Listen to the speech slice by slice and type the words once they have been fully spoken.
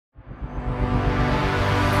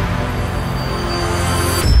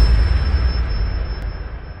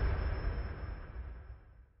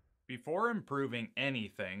Before improving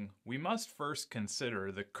anything, we must first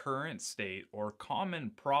consider the current state or common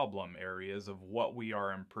problem areas of what we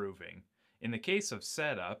are improving. In the case of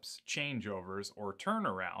setups, changeovers, or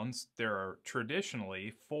turnarounds, there are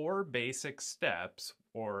traditionally four basic steps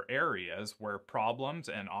or areas where problems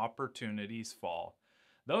and opportunities fall.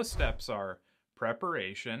 Those steps are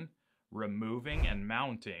preparation, removing and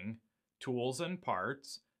mounting, tools and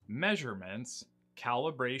parts, measurements,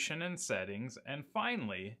 calibration and settings, and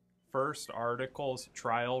finally, first articles,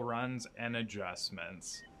 trial runs, and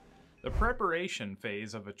adjustments. The preparation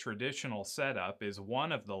phase of a traditional setup is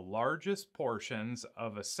one of the largest portions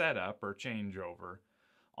of a setup or changeover.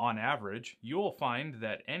 On average, you will find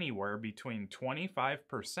that anywhere between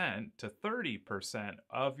 25% to 30%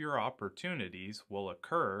 of your opportunities will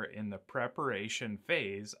occur in the preparation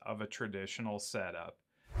phase of a traditional setup.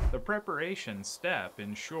 The preparation step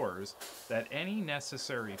ensures that any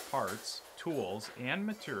necessary parts, tools, and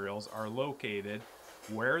materials are located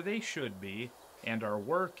where they should be and are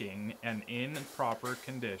working and in proper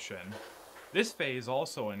condition. This phase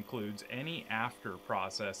also includes any after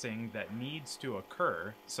processing that needs to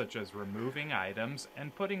occur, such as removing items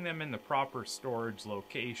and putting them in the proper storage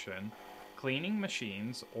location, cleaning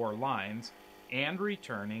machines or lines, and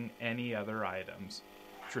returning any other items.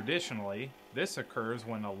 Traditionally, this occurs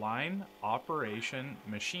when a line, operation,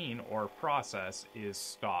 machine, or process is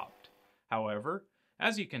stopped. However,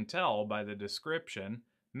 as you can tell by the description,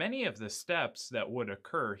 many of the steps that would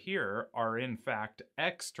occur here are in fact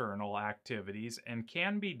external activities and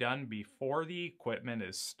can be done before the equipment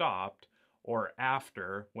is stopped or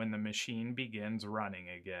after when the machine begins running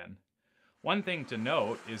again. One thing to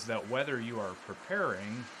note is that whether you are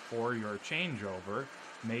preparing for your changeover,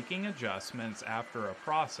 making adjustments after a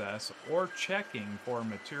process, or checking for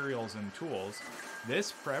materials and tools,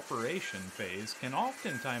 this preparation phase can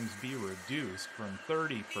oftentimes be reduced from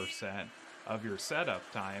 30% of your setup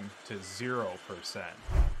time to 0%.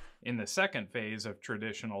 In the second phase of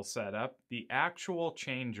traditional setup, the actual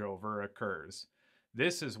changeover occurs.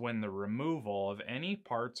 This is when the removal of any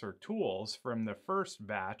parts or tools from the first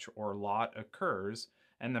batch or lot occurs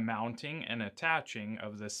and the mounting and attaching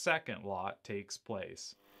of the second lot takes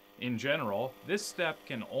place. In general, this step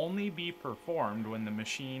can only be performed when the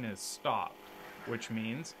machine is stopped, which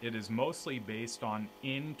means it is mostly based on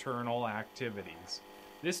internal activities.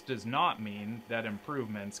 This does not mean that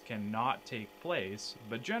improvements cannot take place,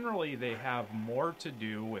 but generally they have more to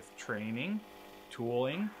do with training,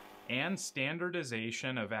 tooling, and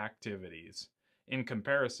standardization of activities. In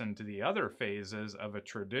comparison to the other phases of a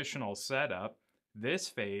traditional setup, this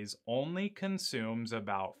phase only consumes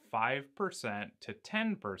about 5% to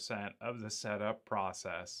 10% of the setup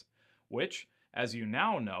process, which, as you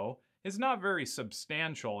now know, is not very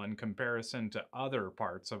substantial in comparison to other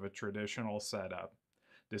parts of a traditional setup.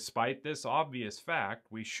 Despite this obvious fact,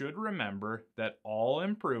 we should remember that all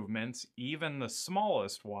improvements, even the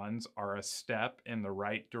smallest ones, are a step in the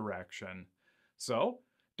right direction. So,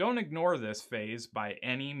 don't ignore this phase by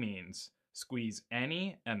any means. Squeeze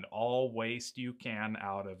any and all waste you can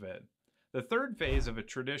out of it. The third phase of a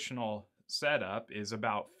traditional setup is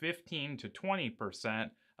about 15 to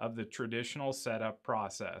 20% of the traditional setup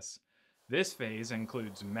process. This phase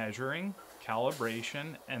includes measuring,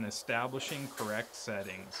 calibration, and establishing correct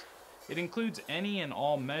settings. It includes any and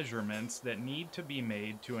all measurements that need to be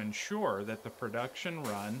made to ensure that the production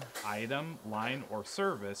run, item, line, or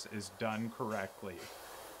service is done correctly.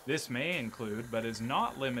 This may include, but is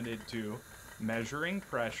not limited to, measuring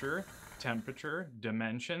pressure, temperature,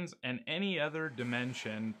 dimensions, and any other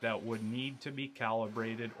dimension that would need to be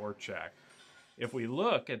calibrated or checked. If we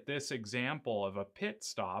look at this example of a pit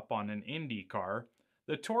stop on an Indy car,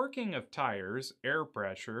 the torquing of tires, air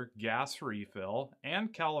pressure, gas refill,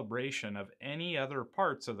 and calibration of any other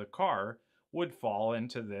parts of the car would fall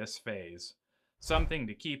into this phase. Something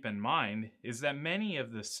to keep in mind is that many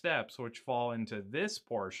of the steps which fall into this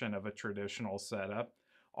portion of a traditional setup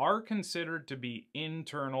are considered to be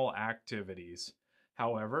internal activities.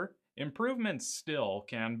 However, improvements still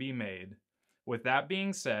can be made. With that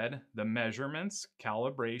being said, the measurements,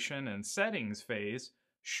 calibration, and settings phase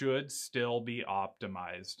should still be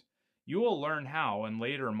optimized. You will learn how in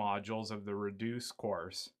later modules of the Reduce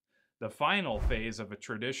course. The final phase of a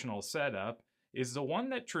traditional setup is the one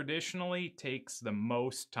that traditionally takes the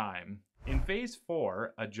most time. In Phase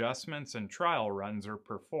 4, adjustments and trial runs are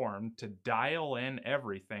performed to dial in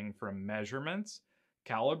everything from measurements,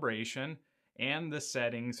 calibration, and the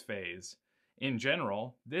settings phase. In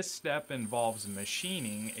general, this step involves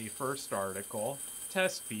machining a first article,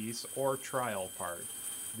 test piece, or trial part.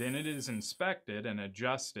 Then it is inspected and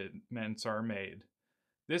adjustments are made.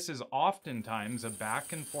 This is oftentimes a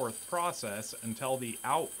back and forth process until the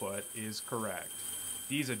output is correct.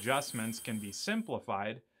 These adjustments can be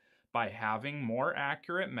simplified by having more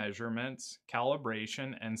accurate measurements,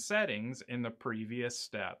 calibration, and settings in the previous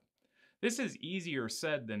step. This is easier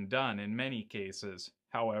said than done in many cases.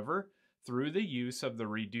 However, through the use of the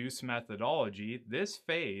reduce methodology, this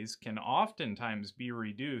phase can oftentimes be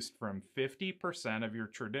reduced from 50% of your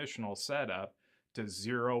traditional setup to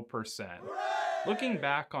 0%. Looking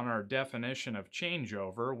back on our definition of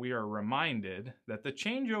changeover, we are reminded that the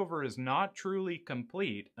changeover is not truly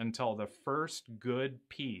complete until the first good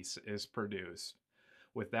piece is produced.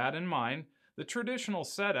 With that in mind, the traditional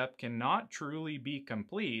setup cannot truly be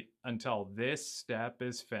complete until this step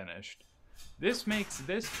is finished. This makes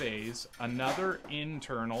this phase another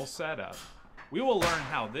internal setup. We will learn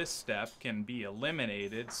how this step can be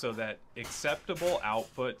eliminated so that acceptable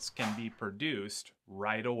outputs can be produced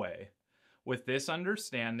right away. With this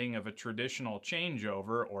understanding of a traditional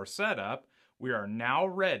changeover or setup, we are now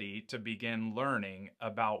ready to begin learning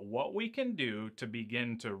about what we can do to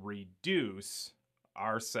begin to reduce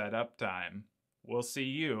our setup time. We'll see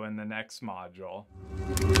you in the next module.